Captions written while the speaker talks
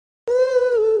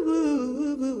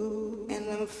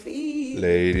feet.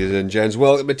 Ladies and gents,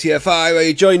 welcome to TFI, where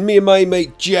you join me and my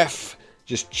mate Jeff,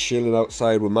 just chilling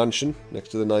outside with Mansion next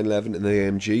to the 911 and the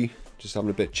AMG, just having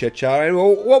a bit chit chat.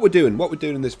 Anyway, what we're doing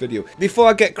in this video. Before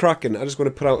I get cracking, I just want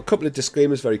to put out a couple of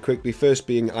disclaimers very quickly. First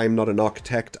being, I'm not an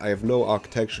architect, I have no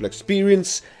architectural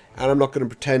experience, and I'm not going to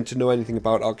pretend to know anything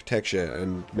about architecture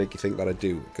and make you think that I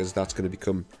do, because that's going to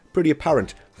become pretty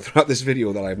apparent throughout this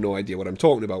video that I have no idea what I'm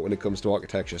talking about when it comes to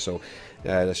architecture. So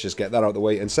let's just get that out of the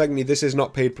way. And secondly, this is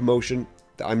not paid promotion.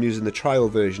 I'm using the trial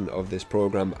version of this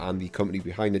program, and the company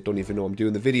behind it don't even know I'm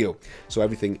doing the video. So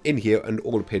everything in here and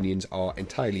all opinions are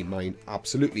entirely mine,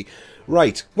 absolutely.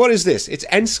 Right, what is this? It's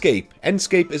Enscape.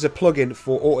 Enscape is a plugin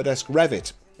for Autodesk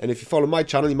Revit. And if you follow my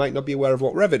channel, you might not be aware of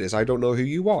what Revit is. I don't know who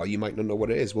you are. You might not know what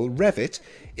it is. Well, Revit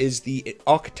is the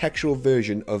architectural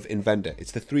version of Inventor.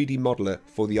 It's the 3D modeler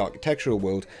for the architectural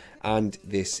world, and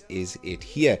this is it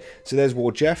here. So there's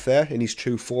War Jeff there in his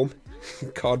true form.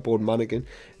 Cardboard mannequin.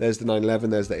 There's the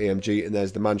 911, there's the AMG, and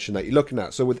there's the mansion that you're looking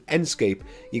at. So with Enscape,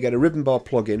 you get a ribbon bar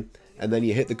plugin, and then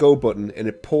you hit the go button, and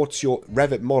it ports your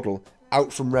Revit model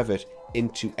out from Revit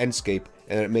into Enscape,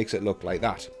 and it makes it look like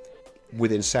that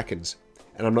within seconds.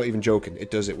 And I'm not even joking, it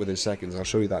does it within seconds. I'll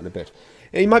show you that in a bit.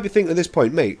 And you might be thinking at this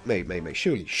point, mate,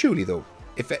 surely though,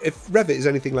 if Revit is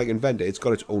anything like Inventor, it's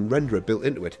got its own renderer built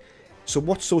into it. So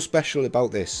what's so special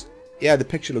about this? Yeah, the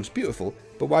picture looks beautiful,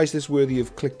 but why is this worthy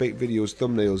of clickbait videos,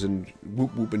 thumbnails, and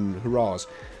whoop whoop and hurrahs?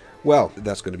 Well,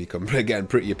 that's going to become, again,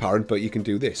 pretty apparent, but you can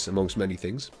do this, amongst many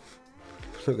things.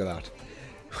 Look at that.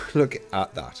 Look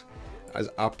at that. That is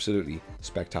absolutely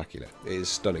spectacular. It is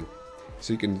stunning.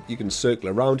 So you can circle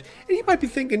around, and you might be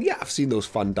thinking, yeah, I've seen those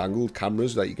fandangled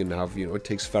cameras that you can have, you know, it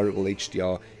takes spherical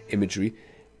HDR imagery.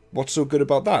 What's so good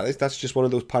about that? That's just one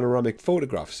of those panoramic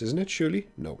photographs, isn't it, surely?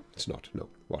 No, it's not. No,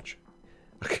 watch.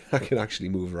 I can actually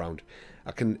move around.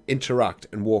 I can interact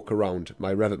and walk around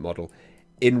my Revit model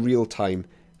in real time,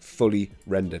 fully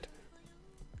rendered.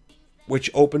 Which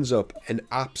opens up an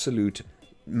absolute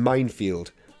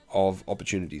minefield of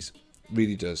opportunities.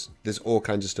 Really does. There's all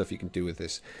kinds of stuff you can do with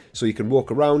this. So you can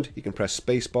walk around, you can press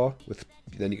spacebar,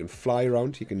 then you can fly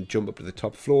around, you can jump up to the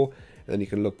top floor, and then you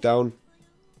can look down.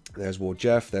 There's War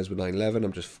Jeff, there's the 911,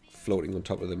 I'm just floating on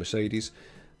top of the Mercedes,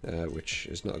 which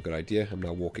is not a good idea. I'm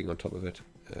now walking on top of it.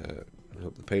 I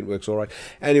hope the paint works alright.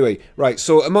 Anyway, right,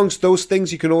 so amongst those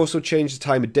things, you can also change the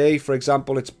time of day. For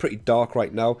example, it's pretty dark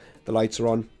right now, the lights are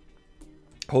on.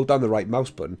 Hold down the right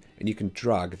mouse button, and you can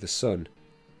drag the sun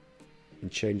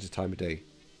and change the time of day.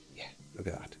 Yeah, look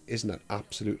at that. Isn't that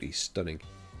absolutely stunning?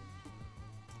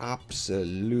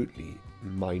 Absolutely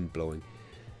mind-blowing.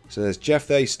 So there's Jeff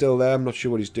there, he's still there. I'm not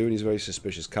sure what he's doing. He's a very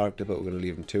suspicious character, but we're going to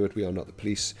leave him to it. We are not the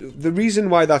police. The reason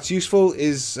why that's useful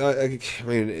is, I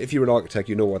mean, if you're an architect,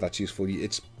 you know why that's useful.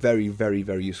 It's very, very,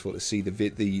 very useful to see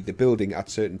the building at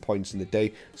certain points in the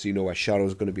day, so you know where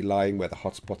shadows are going to be lying, where the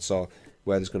hot spots are,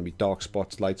 where there's going to be dark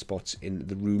spots, light spots in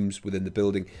the rooms within the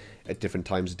building at different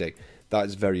times of day. That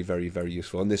is very, very, very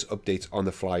useful. And this updates on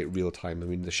the fly real time. I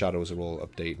mean, the shadows are all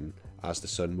updating as the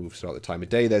sun moves throughout the time of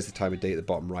day. There's the time of day at the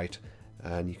bottom right,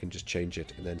 and you can just change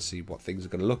it and then see what things are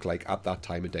going to look like at that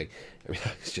time of day. I mean,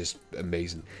 it's just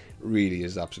amazing. It really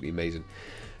is absolutely amazing.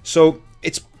 So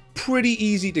it's pretty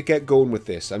easy to get going with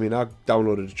this. I mean, I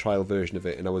downloaded a trial version of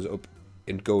it, and I was up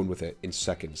and going with it in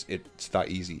seconds. It's that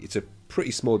easy. It's a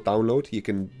pretty small download. You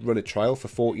can run a trial for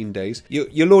 14 days.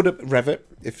 You load up Revit,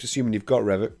 if assuming you've got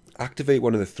Revit, activate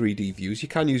one of the 3D views. You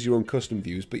can use your own custom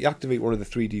views, but you activate one of the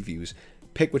 3D views,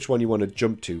 pick which one you want to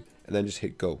jump to, and then just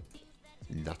hit go.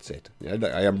 And that's it.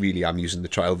 I am using the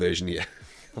trial version here.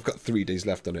 I've got 3 days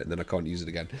left on it, and then I can't use it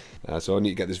again. So I need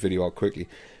to get this video out quickly.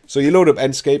 So you load up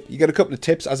Enscape. You get a couple of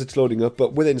tips as it's loading up,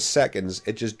 but within seconds,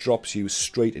 it just drops you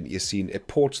straight into your scene. It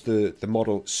ports the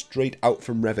model straight out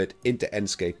from Revit into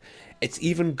Enscape. It's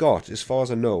even got, as far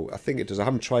as I know, I think it does, I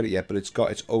haven't tried it yet, but it's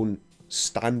got its own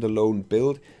standalone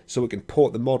build, so it can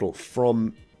port the model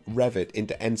from Revit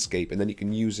into Enscape, and then you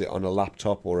can use it on a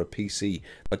laptop or a PC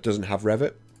that doesn't have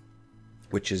Revit,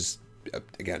 which is,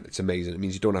 again, it's amazing. It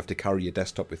means you don't have to carry your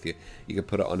desktop with you. You can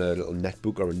put it on a little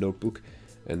netbook or a notebook,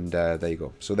 and there you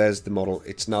go. So there's the model.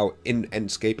 It's now in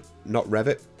Enscape, not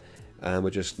Revit, and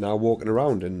we're just now walking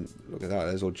around, and look at that.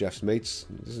 There's all Jeff's mates.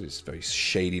 This is a very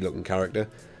shady looking character.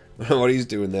 What he's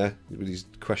doing there with his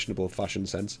questionable fashion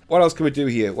sense. What else can we do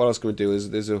here? What else can we do?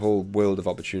 There's a whole world of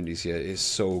opportunities here. It is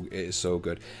so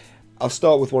good. I'll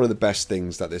start with one of the best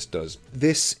things that this does.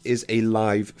 This is a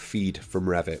live feed from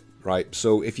Revit, right?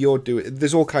 So if you're doing,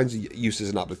 there's all kinds of uses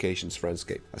and applications for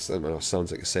Enscape. That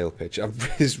sounds like a sale pitch.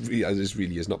 This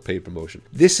really is not paid promotion.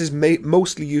 This is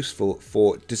mostly useful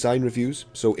for design reviews,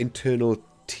 so internal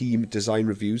team design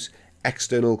reviews,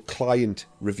 external client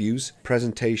reviews,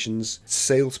 presentations,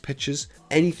 sales pitches,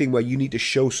 anything where you need to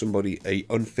show somebody a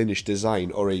unfinished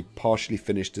design or a partially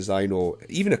finished design or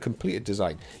even a completed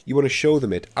design. You want to show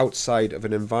them it outside of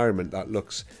an environment that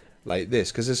looks like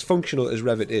this, because as functional as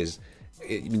Revit is,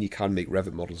 I mean, you can make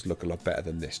Revit models look a lot better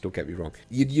than this, don't get me wrong.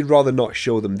 You'd rather not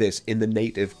show them this in the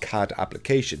native CAD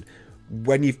application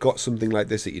when you've got something like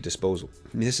this at your disposal.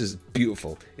 I mean, this is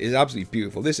beautiful. It is absolutely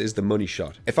beautiful. This is the money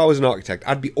shot. If I was an architect,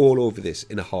 I'd be all over this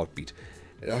in a heartbeat.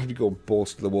 I'd be going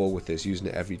balls to the wall with this, using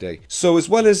it every day. So as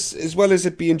well as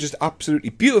it being just absolutely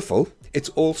beautiful, it's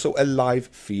also a live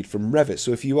feed from Revit.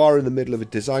 So if you are in the middle of a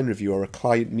design review or a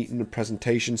client meeting, a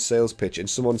presentation, sales pitch, and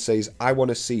someone says, I want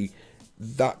to see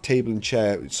that table and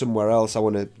chair somewhere else, I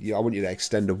want you to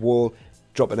extend a wall,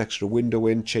 drop an extra window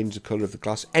in, change the color of the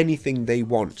glass, anything they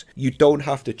want. You don't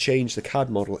have to change the CAD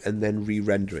model and then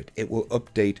re-render it. It will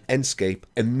update Enscape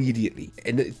immediately,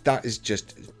 and that is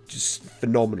just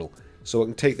phenomenal. So I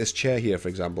can take this chair here, for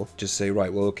example, just say,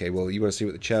 right, well, okay, well, you want to see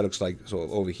what the chair looks like sort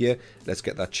of over here. Let's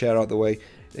get that chair out of the way.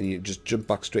 And you just jump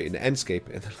back straight into Enscape,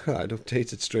 and then it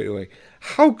updates it straight away.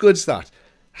 How good's that?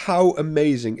 How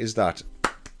amazing is that?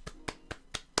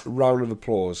 Round of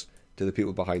applause to the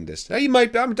people behind this. Now, you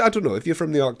might, I don't know, if you're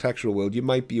from the architectural world, you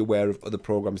might be aware of other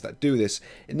programs that do this,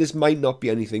 and this might not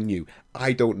be anything new.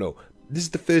 I don't know. This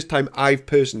is the first time I've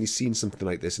personally seen something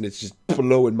like this, and it's just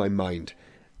blowing my mind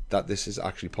that this is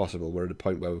actually possible. We're at a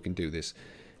point where we can do this.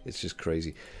 It's just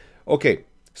crazy. Okay,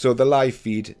 so the live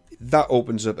feed, that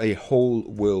opens up a whole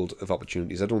world of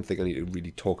opportunities. I don't think I need to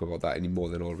really talk about that any more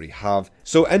than I already have.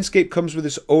 So Enscape comes with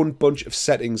its own bunch of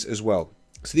settings as well.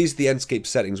 So these are the Enscape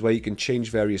settings where you can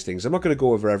change various things. I'm not going to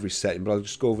go over every setting, but I'll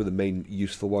just go over the main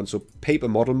useful ones. So paper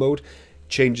model mode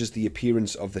changes the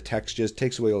appearance of the textures,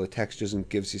 takes away all the textures and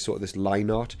gives you sort of this line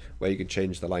art where you can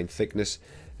change the line thickness.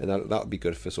 And that'll be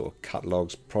good for sort of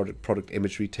catalogs, product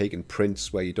imagery, taking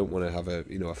prints where you don't want to have a,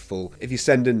 a full. If you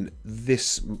send in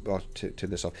this, turn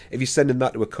this off. If you send in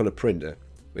that to a color printer,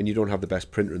 when you don't have the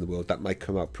best printer in the world, that might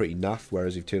come out pretty naff.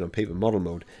 Whereas if you turn on paper model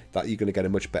mode, that you're going to get a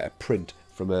much better print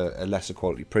from a lesser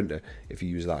quality printer if you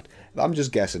use that. I'm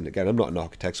just guessing. Again, I'm not an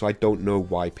architect, so I don't know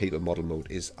why paper model mode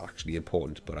is actually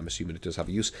important, but I'm assuming it does have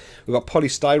a use. We've got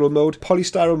polystyrene mode.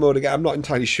 Polystyrene mode, again, I'm not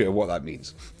entirely sure what that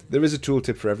means. There is a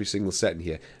tooltip for every single setting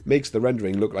here. Makes the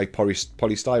rendering look like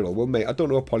polystyrene. Well, mate, I don't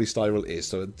know what polystyrene is,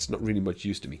 so it's not really much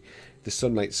use to me. The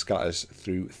sunlight scatters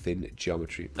through thin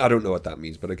geometry. I don't know what that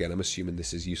means, but again, I'm assuming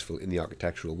this is useful in the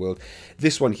architectural world.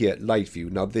 This one here, light view.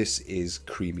 Now, this is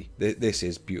creamy. This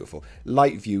is beautiful.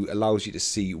 Light view allows you to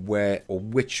see where or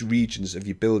which regions of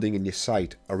your building and your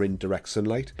site are in direct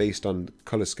sunlight based on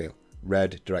color scale.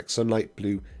 Red, direct sunlight;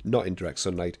 blue, not in direct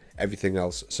sunlight; everything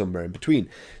else somewhere in between.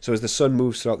 So as the sun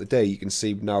moves throughout the day, you can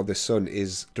see now the sun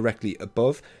is directly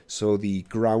above, so the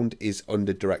ground is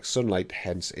under direct sunlight,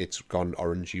 hence it's gone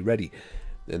orangey ready.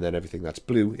 And then everything that's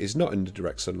blue is not under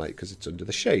direct sunlight because it's under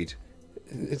the shade.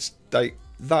 It's like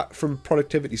that, from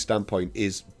productivity standpoint,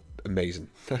 is amazing.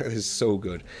 That is so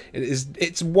good.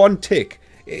 It's one tick.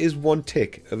 It is one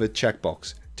tick of a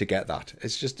checkbox to get that.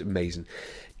 It's just amazing.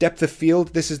 Depth of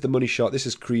field, this is the money shot. This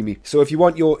is creamy. So if you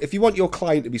want your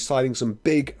client to be signing some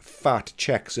big fat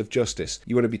checks of justice,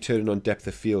 you want to be turning on depth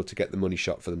of field to get the money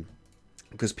shot for them.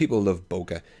 Because people love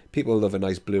bokeh. People love a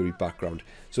nice blurry background.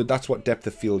 So that's what depth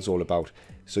of field is all about.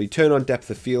 So you turn on depth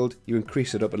of field, you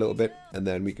increase it up a little bit, and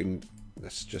then we can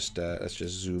let's just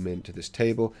zoom into this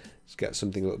table. Let's get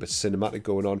something a little bit cinematic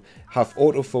going on. Have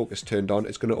autofocus turned on.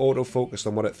 It's going to autofocus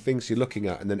on what it thinks you're looking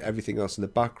at, and then everything else in the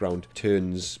background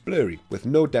turns blurry. With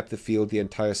no depth of field, the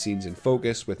entire scene's in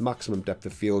focus. With maximum depth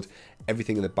of field,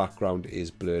 everything in the background is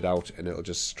blurred out, and it'll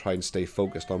just try and stay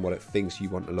focused on what it thinks you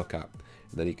want to look at.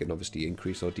 And then you can obviously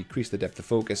increase or decrease the depth of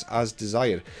focus as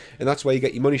desired. And that's where you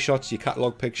get your money shots, your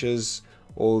catalog pictures,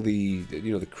 all the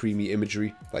the creamy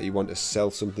imagery that you want to sell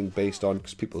something based on,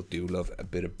 because people do love a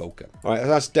bit of bokeh. All right,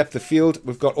 that's depth of field.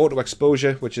 We've got auto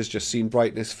exposure, which is just scene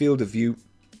brightness; field of view,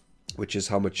 which is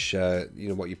how much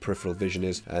what your peripheral vision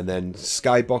is, and then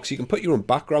skybox. You can put your own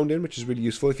background in, which is really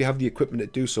useful if you have the equipment to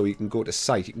do so. You can go to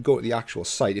site. You can go to the actual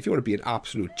site. If you want to be an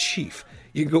absolute chief,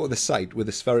 you can go to the site with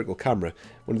a spherical camera,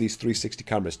 one of these 360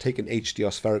 cameras, take an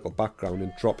HDR spherical background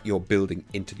and drop your building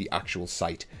into the actual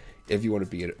site. If you want to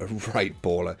be a right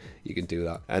baller, you can do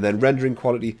that. And then rendering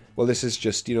quality, well, this is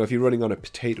just, if you're running on a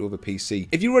potato of a PC.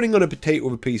 If you're running on a potato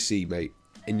of a PC, mate,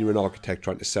 and you're an architect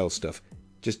trying to sell stuff,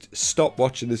 just stop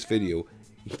watching this video,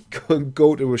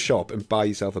 go to a shop and buy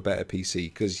yourself a better PC.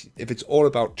 Because if it's all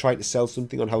about trying to sell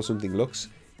something on how something looks,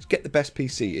 get the best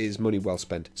PC. It is money well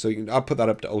spent. So I'll put that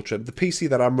up to Ultra. The PC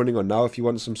that I'm running on now, if you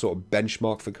want some sort of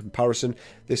benchmark for comparison,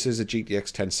 this is a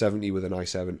GTX 1070 with an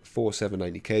i7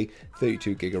 4790K,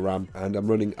 32 gig of RAM, and I'm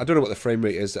running, I don't know what the frame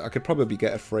rate is. I could probably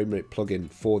get a frame rate plugin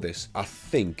for this. I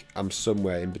think I'm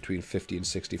somewhere in between 50 and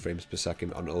 60 frames per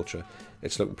second on Ultra.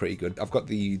 It's looking pretty good. I've got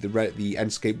the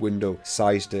Enscape window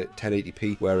sized at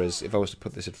 1080p, whereas if I was to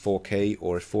put this at 4K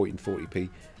or at 1440p,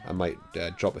 I might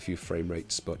drop a few frame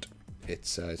rates, but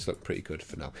it's looking pretty good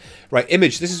for now. Right,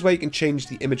 image. This is where you can change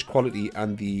the image quality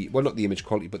and the, well, not the image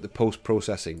quality, but the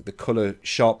post-processing, the color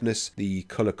sharpness, the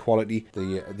color quality,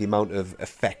 the amount of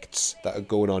effects that are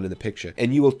going on in the picture.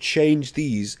 And you will change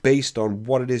these based on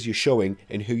what it is you're showing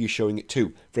and who you're showing it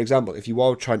to. For example, if you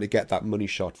are trying to get that money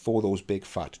shot for those big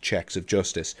fat checks of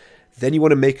justice, then you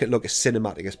want to make it look as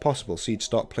cinematic as possible. So you'd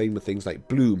start playing with things like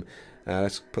bloom.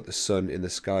 Let's put the sun in the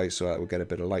sky so that we'll get a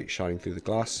bit of light shining through the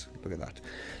glass. Look at that.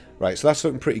 Right, so that's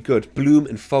looking pretty good. Bloom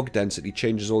and fog density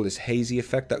changes all this hazy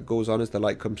effect that goes on as the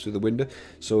light comes through the window.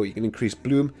 So you can increase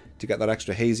bloom to get that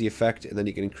extra hazy effect, and then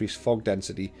you can increase fog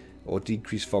density or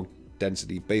decrease fog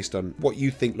density based on what you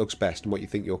think looks best and what you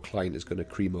think your client is going to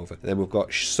cream over. And then we've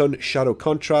got sun shadow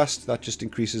contrast. That just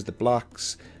increases the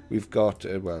blacks. We've got,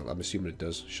 well, I'm assuming it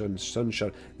does, sun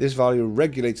shadow. This value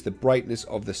regulates the brightness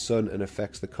of the sun and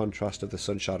affects the contrast of the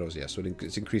sun shadows. Yeah, so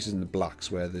it increases in the blacks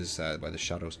where there's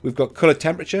shadows. We've got color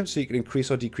temperature, so you can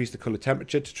increase or decrease the color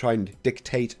temperature to try and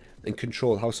dictate and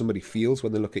control how somebody feels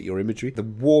when they look at your imagery. The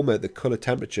warmer the color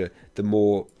temperature, the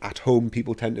more at home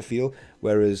people tend to feel,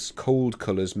 whereas cold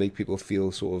colors make people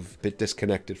feel sort of a bit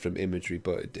disconnected from imagery.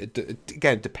 But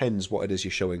again, it depends what it is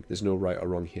you're showing. There's no right or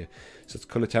wrong here. So it's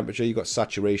color temperature. You've got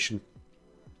saturation.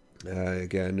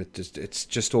 Again, it's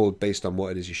just all based on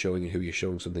what it is you're showing and who you're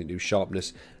showing something to.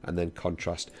 Sharpness and then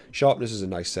contrast. Sharpness is a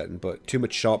nice setting, but too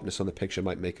much sharpness on the picture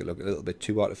might make it look a little bit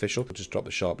too artificial. Just drop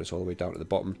the sharpness all the way down to the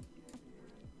bottom.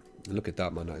 And look at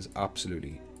that, man. That is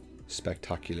absolutely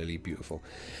spectacularly beautiful.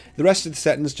 The rest of the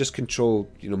settings just control,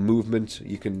 movement.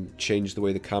 You can change the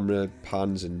way the camera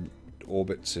pans and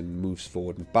orbits and moves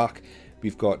forward and back.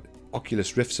 We've got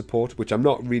Oculus Rift support, which I'm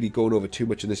not really going over too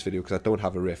much in this video because I don't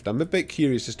have a Rift. I'm a bit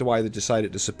curious as to why they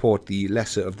decided to support the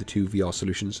lesser of the two VR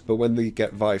solutions. But when they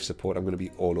get Vive support, I'm going to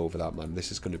be all over that, man.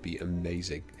 This is going to be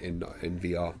amazing in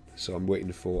VR. So I'm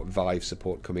waiting for Vive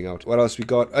support coming out. What else we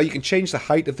got? Oh, you can change the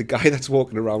height of the guy that's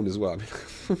walking around as well.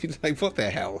 I mean, like, what the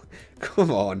hell?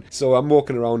 Come on. So I'm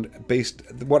walking around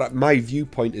my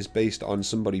viewpoint is based on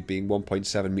somebody being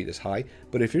 1.7 meters high.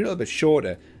 But if you're a little bit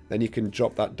shorter, then you can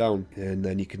drop that down and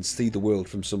then you can see the world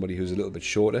from somebody who's a little bit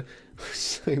shorter.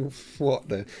 So, what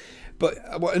the... But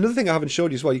another thing I haven't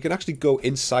showed you as well, you can actually go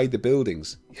inside the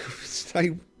buildings. It's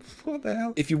like, what the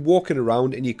hell? If you're walking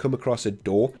around and you come across a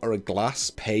door or a glass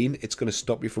pane, it's going to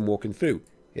stop you from walking through.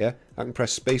 Yeah, I can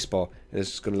press spacebar and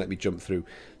it's just going to let me jump through.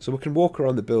 So we can walk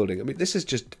around the building. I mean, this is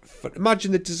just fun.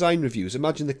 Imagine the design reviews.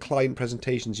 Imagine the client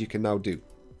presentations you can now do.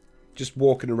 Just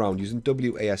walking around using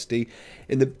WASD.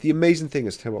 And the amazing thing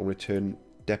is, tell you what, I'm going to turn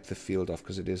depth of field off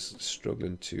because it's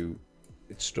struggling to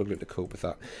cope with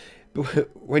that. But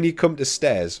when you come to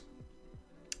stairs,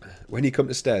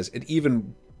 it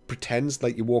even pretends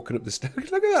like you're walking up the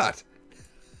stairs. Look at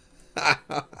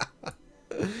that.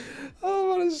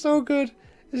 Oh, that is so good.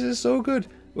 This is so good.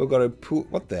 We've got a pool.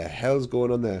 What the hell's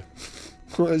going on there?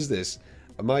 What is this?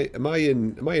 Am I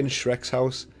in Shrek's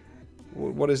house?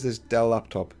 What is this Dell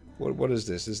laptop? What is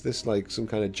this? Is this like some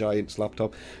kind of giant's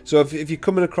laptop? So if you're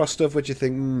coming across stuff which you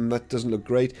think, that doesn't look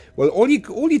great, well, all you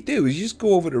do is you just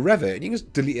go over to Revit and you can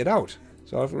just delete it out.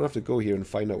 So I'm gonna have to go here and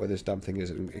find out where this damn thing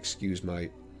is. And excuse my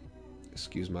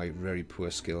very poor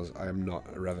skills. I am not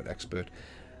a Revit expert.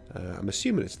 I'm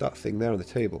assuming it's that thing there on the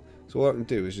table. So what I can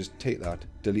do is just take that,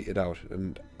 delete it out,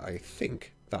 and I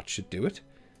think that should do it.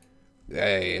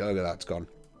 Hey, look at that, it's gone.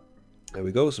 There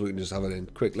we go. So we can just have a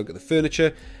quick look at the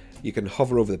furniture. You can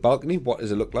hover over the balcony. What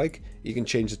does it look like? You can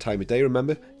change the time of day,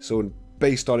 remember? So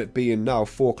based on it being now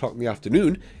 4 o'clock in the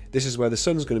afternoon, this is where the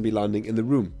sun's going to be landing in the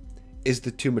room. Is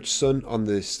there too much sun on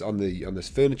this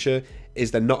furniture?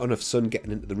 Is there not enough sun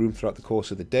getting into the room throughout the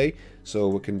course of the day? So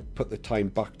we can put the time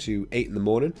back to 8 in the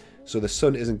morning. So the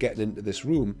sun isn't getting into this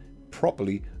room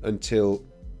properly until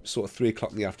sort of 3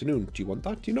 o'clock in the afternoon. Do you want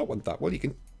that? Do you not want that? Well,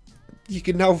 you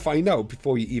can now find out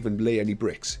before you even lay any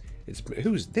bricks.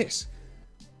 Who's this?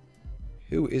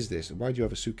 Who is this? Why do you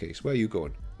have a suitcase? Where are you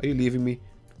going? Are you leaving me?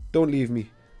 Don't leave me.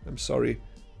 I'm sorry.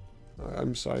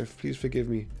 I'm sorry. Please forgive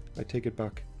me. I take it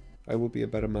back. I will be a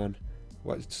better man.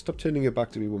 What? Stop turning your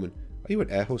back to me, woman. Are you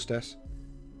an air hostess?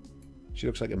 She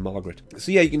looks like a Margaret.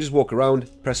 So yeah, you can just walk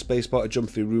around, press spacebar to jump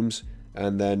through rooms,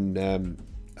 and then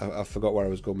I forgot where I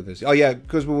was going with this. Oh yeah,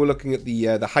 because we were looking at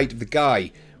the height of the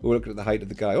guy. We were looking at the height of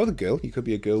the guy or the girl. You could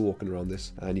be a girl walking around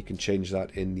this, and you can change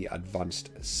that in the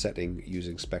advanced setting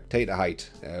using spectator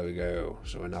height. There we go.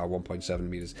 So we're now 1.7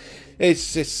 meters. It's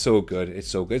so good. It's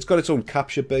so good. It's got its own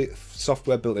capture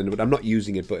software built in, but I'm not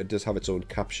using it. But it does have its own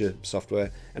capture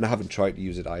software, and I haven't tried to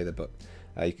use it either. But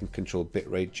you can control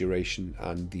bitrate, duration,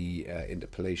 and the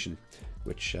interpolation,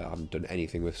 which I haven't done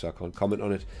anything with, so I can't comment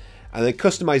on it. And then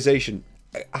customization.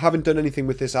 I haven't done anything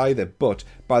with this either, but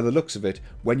by the looks of it,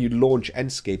 when you launch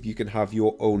Enscape, you can have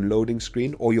your own loading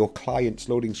screen or your client's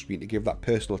loading screen to give that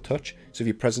personal touch. So if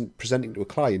you're presenting to a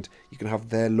client, you can have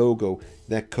their logo,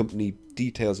 their company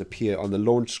details appear on the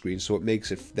launch screen, so it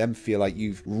makes them feel like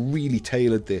you've really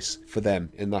tailored this for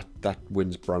them, and that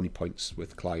wins brownie points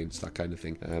with clients, that kind of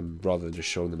thing, rather than just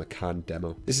showing them a canned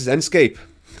demo. This is Enscape.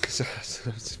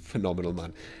 It's phenomenal,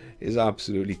 man. It's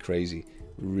absolutely crazy.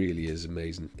 Really is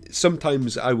amazing.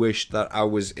 Sometimes I wish that I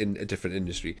was in a different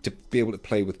industry to be able to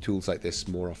play with tools like this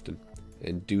more often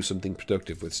and do something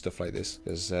productive with stuff like this,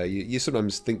 because you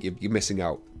sometimes think you're missing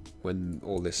out when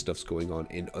all this stuff's going on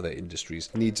in other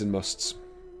industries. Needs and musts,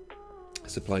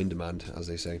 supply and demand, as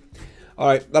they say.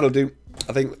 Alright, that'll do.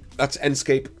 I think that's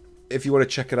Enscape. If you want to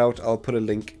check it out, I'll put a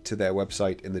link to their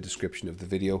website in the description of the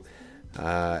video.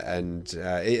 At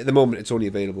the moment it's only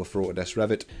available for Autodesk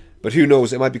Revit, but who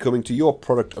knows, it might be coming to your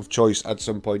product of choice at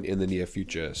some point in the near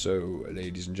future. So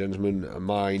ladies and gentlemen,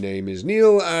 my name is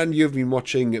Neil and you've been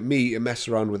watching me mess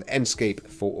around with Enscape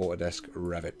for Autodesk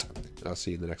Revit. I'll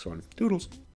see you in the next one. Toodles.